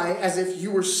 why, as if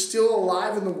you were still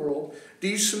alive in the world, do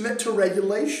you submit to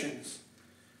regulations?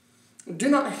 Do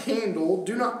not handle,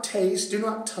 do not taste, do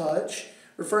not touch,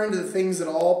 referring to the things that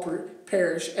all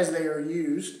perish as they are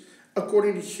used,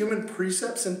 according to human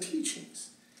precepts and teachings.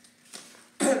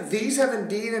 These have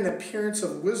indeed an appearance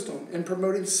of wisdom in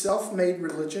promoting self-made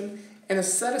religion and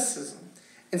asceticism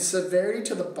and severity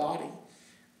to the body,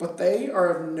 but they are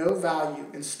of no value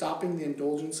in stopping the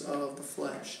indulgence of the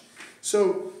flesh.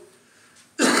 So,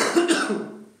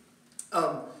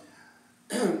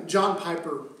 John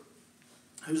Piper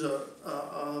who's a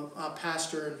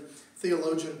pastor and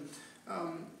theologian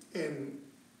in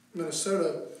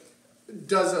Minnesota,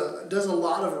 does a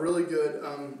lot of really good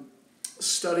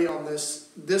study on this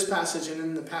passage and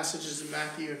in the passages in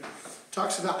Matthew.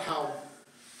 Talks about how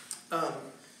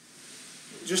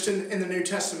just in the New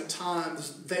Testament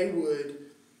times,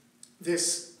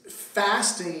 this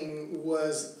fasting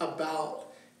was about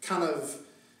kind of,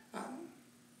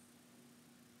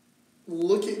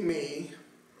 look at me,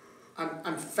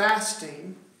 I'm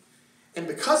fasting, and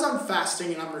because I'm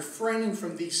fasting and I'm refraining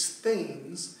from these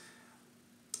things,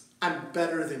 I'm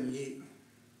better than you,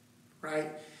 right?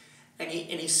 And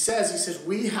he says,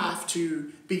 we have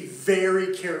to be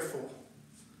very careful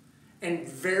and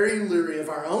very leery of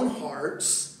our own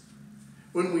hearts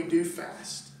when we do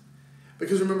fast.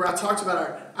 Because remember, I talked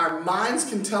about our minds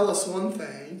can tell us one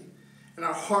thing, and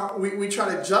our heart, we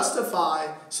try to justify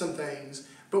some things,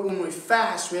 but when we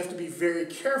fast, we have to be very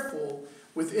careful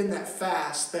within that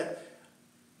fast that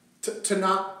to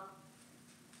not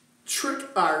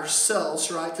trick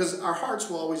ourselves, right? Because our hearts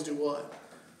will always do what?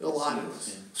 They'll lie to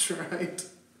us, right?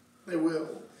 They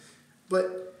will.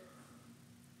 But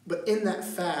in that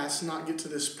fast, not get to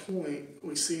this point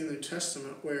we see in the New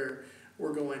Testament where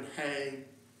we're going, hey,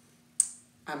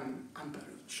 I'm better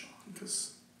than Sean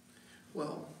because,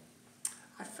 well,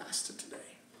 I fasted today.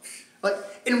 Like,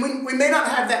 and we may not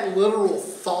have that literal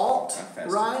thought,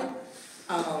 right?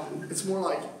 It's more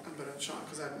like I'm better than Sean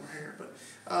because I have more hair, but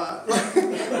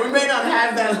we may not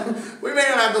have that. We may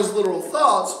not have those literal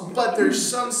thoughts, but there's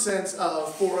some sense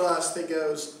of for us that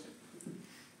goes,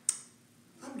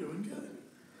 I'm doing good.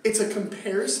 It's a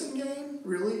comparison game,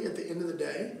 really, at the end of the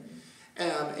day.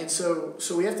 And so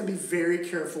we have to be very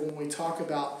careful when we talk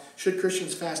about should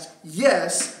Christians fast?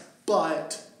 Yes,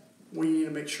 but we need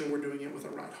to make sure we're doing it with a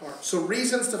right heart. So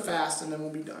reasons to fast, and then we'll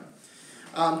be done.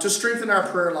 To strengthen our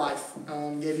prayer life,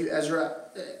 gave you Ezra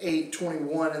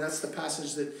 8:21, and that's the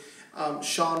passage that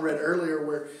Sean read earlier,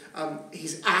 where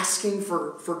he's asking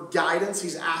for guidance.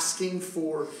 He's asking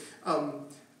for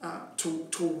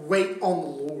to wait on the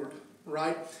Lord.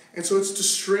 Right? And so it's to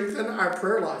strengthen our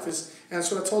prayer life. And that's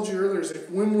what I told you earlier, is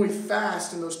that when we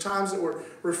fast in those times that we're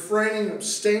refraining and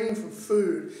abstaining from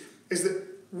food, is that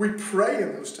we pray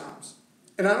in those times.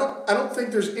 And I don't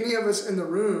think there's any of us in the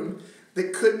room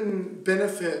that couldn't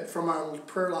benefit from our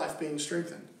prayer life being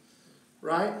strengthened.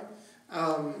 Right?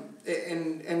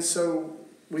 And so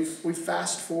we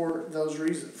fast for those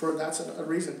reasons. That's a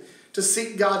reason. To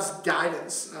seek God's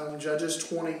guidance. Judges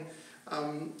 20.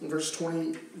 Verse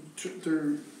 20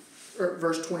 through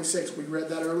verse 26, we read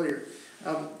that earlier.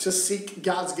 To seek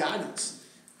God's guidance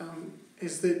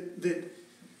is that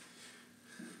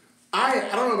I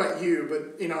don't know about you,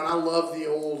 but and I love the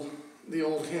old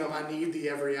hymn. I need thee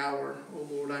every hour, oh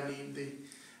Lord, I need thee,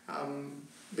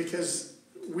 because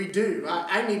we do.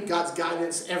 I need God's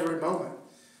guidance every moment,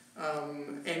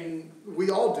 and we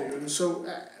all do. And so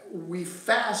we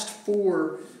fast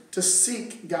to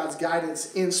seek God's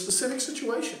guidance in specific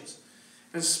situations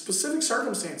and specific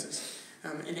circumstances.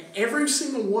 And every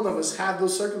single one of us have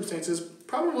those circumstances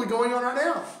probably going on right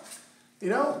now.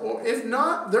 Or if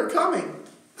not, they're coming.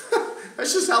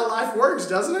 That's just how life works,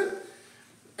 doesn't it?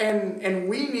 And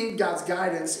we need God's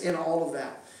guidance in all of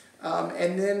that.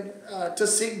 And then to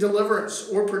seek deliverance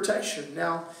or protection.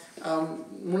 Now,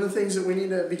 one of the things that we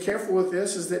need to be careful with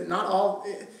this is that not all...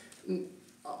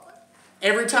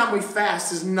 Every time we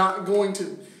fast is not going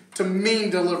to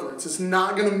mean deliverance. It's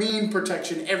not going to mean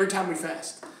protection every time we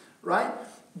fast, right?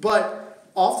 But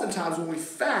oftentimes when we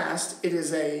fast, it is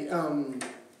to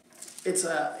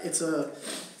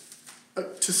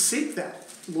seek that.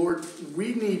 Lord,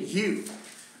 we need you.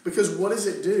 Because what does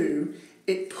it do?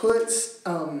 It puts,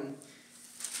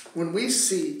 when we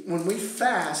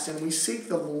fast and we seek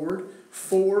the Lord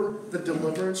for the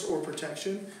deliverance or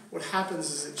protection, what happens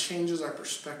is it changes our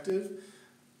perspective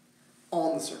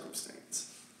on the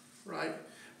circumstance, right?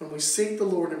 When we seek the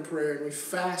Lord in prayer and we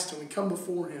fast and we come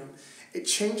before Him, it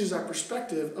changes our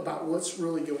perspective about what's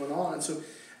really going on. And so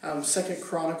 2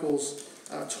 Chronicles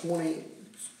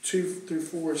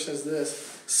 22-4 says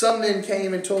this: Some men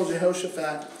came and told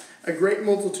Jehoshaphat, a great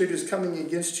multitude is coming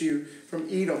against you from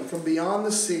Edom, from beyond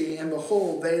the sea, and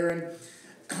behold, they are in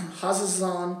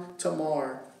Hazazon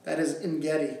Tamar, that is En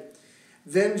Gedi.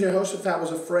 Then Jehoshaphat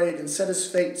was afraid and set his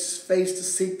face to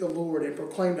seek the Lord and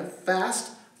proclaimed a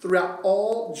fast throughout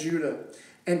all Judah.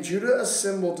 And Judah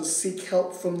assembled to seek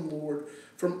help from the Lord.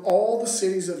 From all the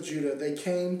cities of Judah, they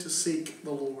came to seek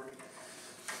the Lord.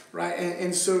 Right?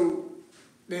 And so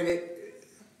then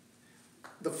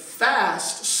the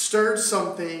fast stirred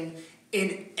something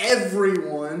in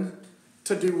everyone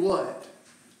to do what?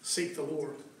 Seek the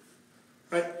Lord.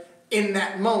 right? In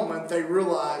that moment, they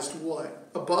realized what?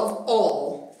 Above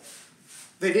all,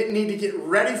 they didn't need to get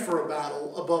ready for a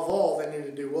battle. Above all, they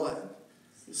needed to do what?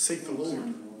 Seek the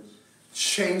Lord.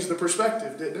 Changed the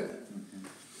perspective, didn't it?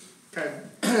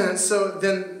 Okay. So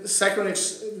then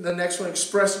the next one,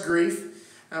 express grief.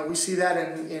 We see that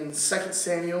in 2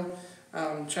 Samuel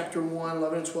chapter 1,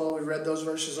 11 and 12. We read those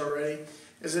verses already.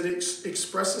 As it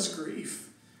expresses grief,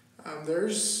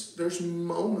 there's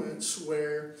moments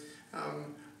where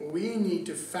we need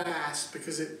to fast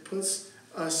because it puts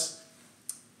us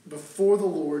before the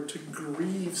Lord to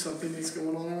grieve something that's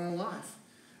going on in our life,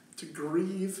 to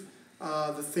grieve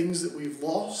the things that we've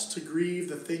lost, to grieve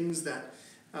the things that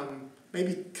may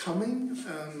be coming,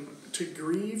 to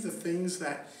grieve the things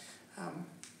that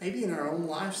maybe in our own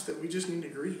lives that we just need to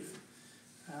grieve.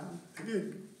 Maybe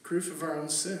the grief of our own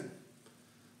sin,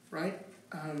 right?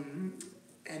 And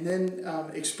then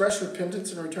express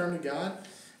repentance and return to God.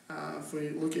 If we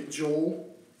look at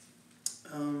Joel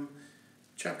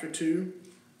chapter 2.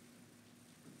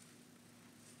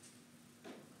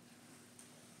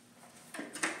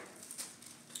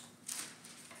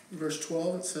 Verse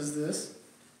 12, it says this.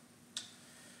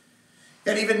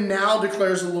 And even now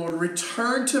declares the Lord,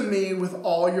 return to me with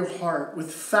all your heart,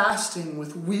 with fasting,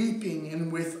 with weeping,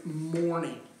 and with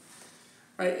mourning.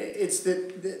 Right? It's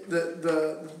that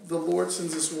the Lord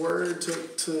sends this word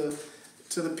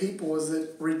to the people is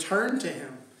that return to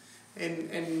Him.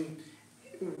 And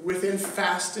within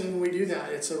fasting we do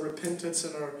that. It's a repentance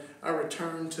and a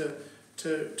return to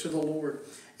the Lord.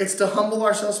 It's to humble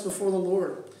ourselves before the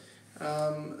Lord.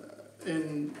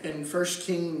 In 1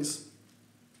 Kings,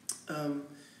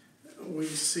 we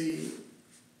see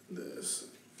this.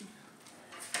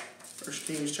 1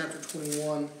 Kings chapter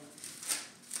 21.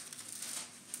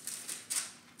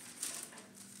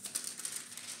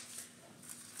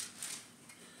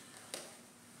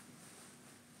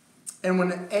 And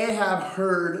when Ahab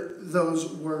heard those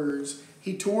words,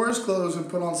 he tore his clothes and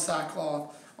put on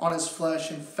sackcloth on his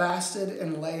flesh and fasted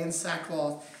and lay in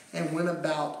sackcloth and went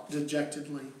about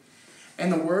dejectedly.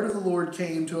 And the word of the Lord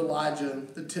came to Elijah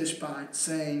the Tishbite,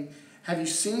 saying, have you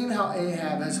seen how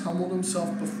Ahab has humbled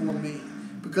himself before me?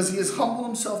 Because he has humbled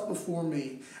himself before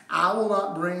me, I will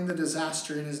not bring the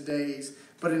disaster in his days,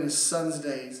 but in his son's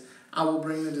days I will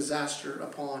bring the disaster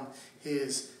upon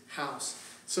his house.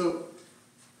 So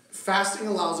fasting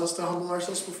allows us to humble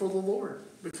ourselves before the Lord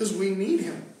because we need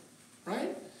Him,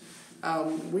 right?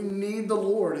 We need the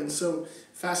Lord. And so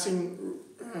fasting,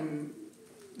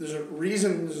 there's a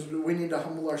reason we need to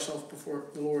humble ourselves before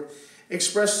the Lord.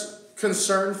 Express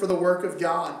concern for the work of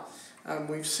God.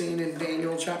 We've seen in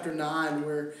Daniel chapter 9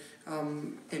 where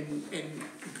and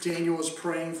Daniel is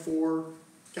praying for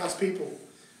God's people.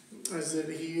 As that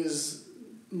he is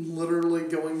literally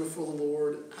going before the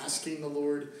Lord, asking the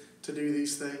Lord to do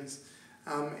these things.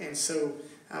 And so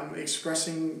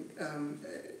expressing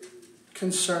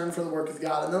concern for the work of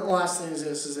God. And then the last thing is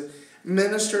this, is that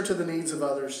minister to the needs of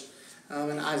others.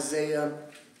 In Isaiah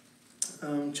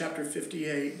chapter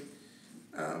 58,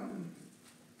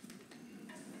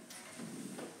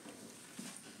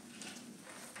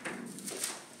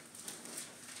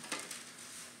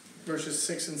 verses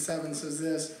 6 and 7 says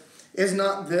this, is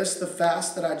not this the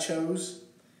fast that I choose,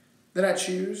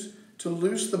 to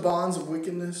loose the bonds of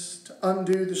wickedness, to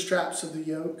undo the straps of the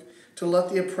yoke, to let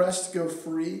the oppressed go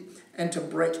free, and to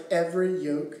break every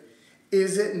yoke?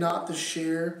 Is it not to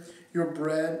share your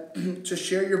bread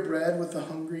with the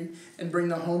hungry, and bring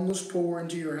the homeless poor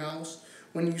into your house?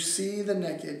 When you see the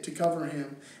naked, to cover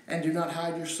him, and do not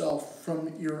hide yourself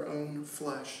from your own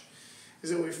flesh.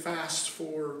 Is that we fast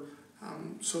for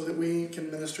so that we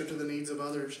can minister to the needs of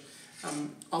others.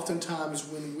 Oftentimes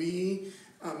when we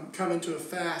come into a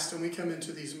fast and we come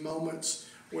into these moments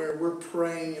where we're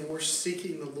praying and we're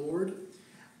seeking the Lord,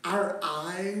 our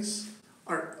eyes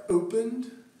are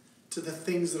opened to the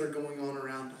things that are going on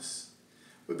around us.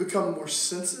 We become more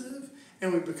sensitive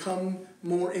and we become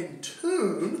more in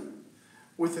tune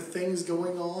with the things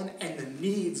going on and the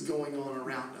needs going on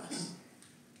around us.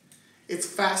 It's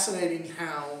fascinating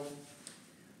how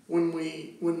when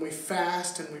we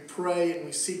fast and we pray and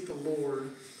we seek the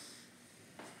Lord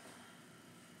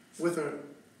with a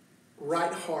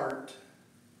right heart,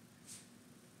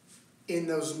 in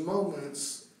those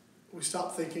moments we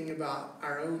stop thinking about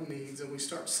our own needs and we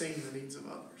start seeing the needs of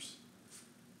others.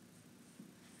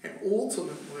 And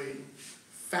ultimately,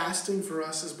 fasting for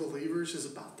us as believers is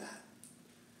about that.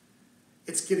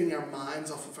 It's getting our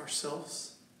minds off of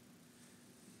ourselves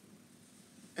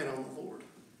and on the Lord.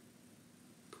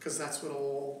 Because that's what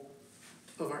all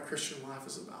of our Christian life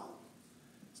is about.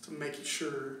 It's to make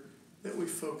sure that we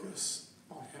focus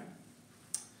on Him.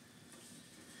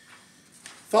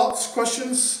 Thoughts,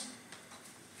 questions?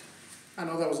 I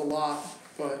know that was a lot,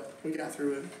 but we got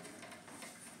through it.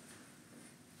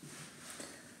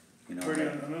 Brady,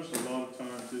 I noticed a lot of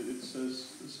times it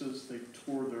says they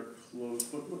tore their clothes.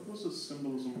 What's the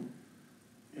symbolism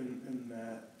in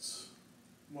that?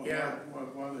 Why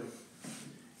they?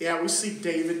 Yeah, we see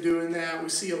David doing that. We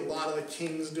see a lot of the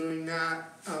kings doing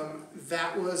that.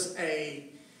 That was a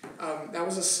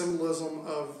symbolism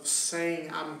of saying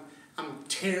I'm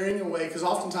tearing away, because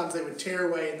oftentimes they would tear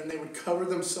away and then they would cover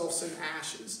themselves in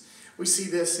ashes. We see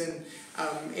this in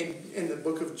the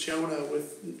book of Jonah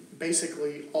with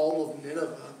basically all of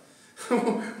Nineveh.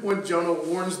 When Jonah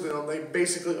warns them, they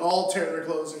basically all tear their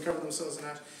clothes and cover themselves in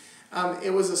ash.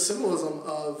 It was a symbolism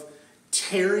of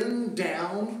tearing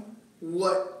down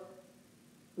what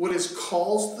has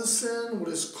caused the sin, what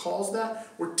has caused that.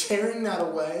 We're tearing that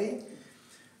away.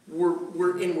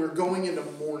 We're going into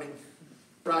mourning,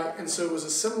 right? And so it was a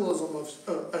symbolism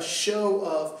of a show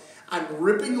of I'm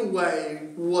ripping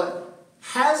away what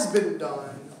has been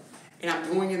done, and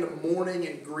I'm going into mourning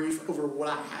and grief over what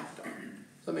I have done.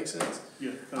 Does that make sense?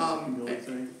 Yeah, kind of humility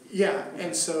thing. Yeah,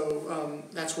 and so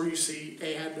that's where you see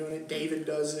Ahab doing it. David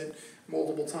does it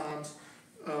multiple times.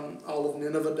 All of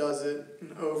Nineveh does it,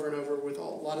 and over with a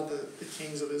lot of the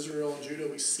kings of Israel and Judah.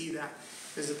 We see that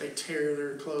is that they tear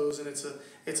their clothes, and it's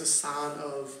a sign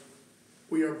of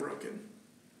we are broken.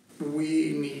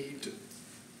 We need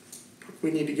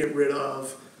to get rid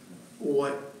of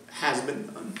what has been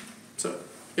done. So,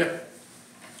 yeah.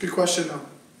 Good question, though.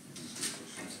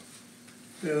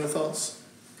 Any other thoughts?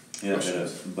 Yeah, I had a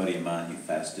buddy of mine who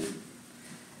fasted,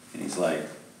 and he's like,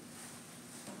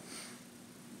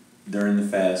 during the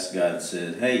fast, God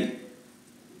said, hey,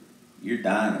 you're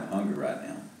dying of hunger right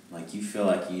now. Like, you feel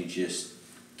like you just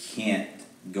can't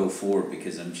go forward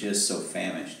because I'm just so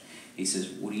famished. He says,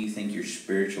 what do you think your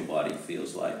spiritual body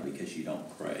feels like because you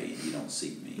don't pray and you don't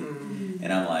seek me? Mm-hmm.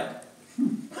 And I'm like,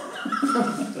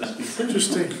 That's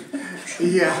interesting.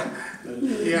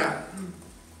 Yeah.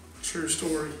 True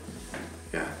story.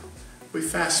 Yeah. We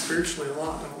fast spiritually a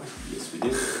lot, don't we? yes, we do.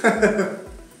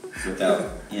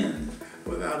 Without end.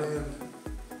 Without end.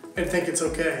 And think it's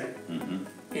okay. Mm-hmm.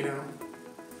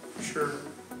 Sure.